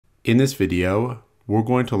In this video, we're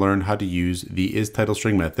going to learn how to use the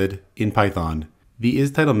isTitleString method in Python. The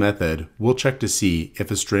isTitle method will check to see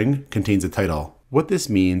if a string contains a title. What this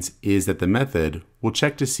means is that the method will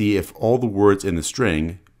check to see if all the words in the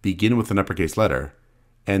string begin with an uppercase letter,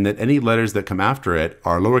 and that any letters that come after it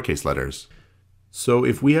are lowercase letters. So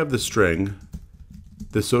if we have the string,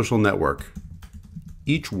 the social network,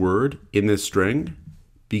 each word in this string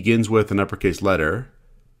begins with an uppercase letter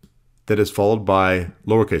that is followed by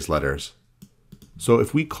lowercase letters. So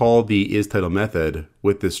if we call the isTitle method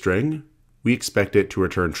with this string, we expect it to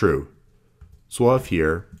return true. So we'll have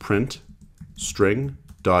here print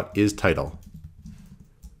string.isTitle.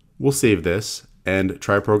 We'll save this and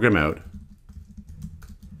try program out,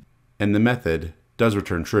 and the method does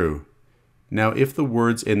return true. Now if the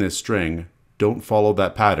words in this string don't follow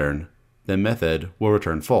that pattern, the method will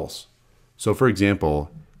return false. So for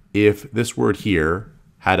example, if this word here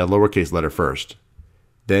had a lowercase letter first,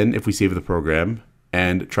 then if we save the program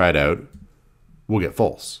and try it out, we'll get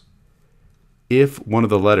false. If one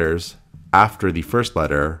of the letters after the first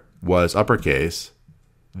letter was uppercase,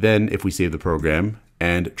 then if we save the program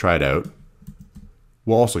and try it out,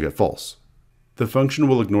 we'll also get false. The function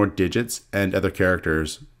will ignore digits and other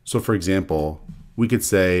characters. So for example, we could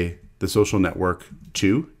say the social network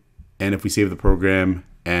 2, and if we save the program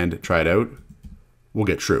and try it out, we'll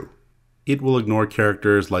get true. It will ignore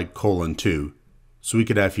characters like :2. So we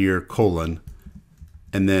could have here :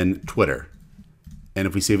 and then Twitter. And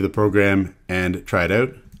if we save the program and try it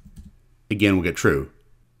out, again we'll get true.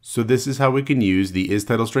 So this is how we can use the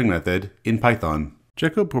isTitleString method in Python.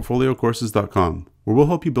 Check out portfoliocourses.com, where we'll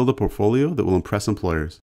help you build a portfolio that will impress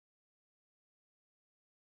employers.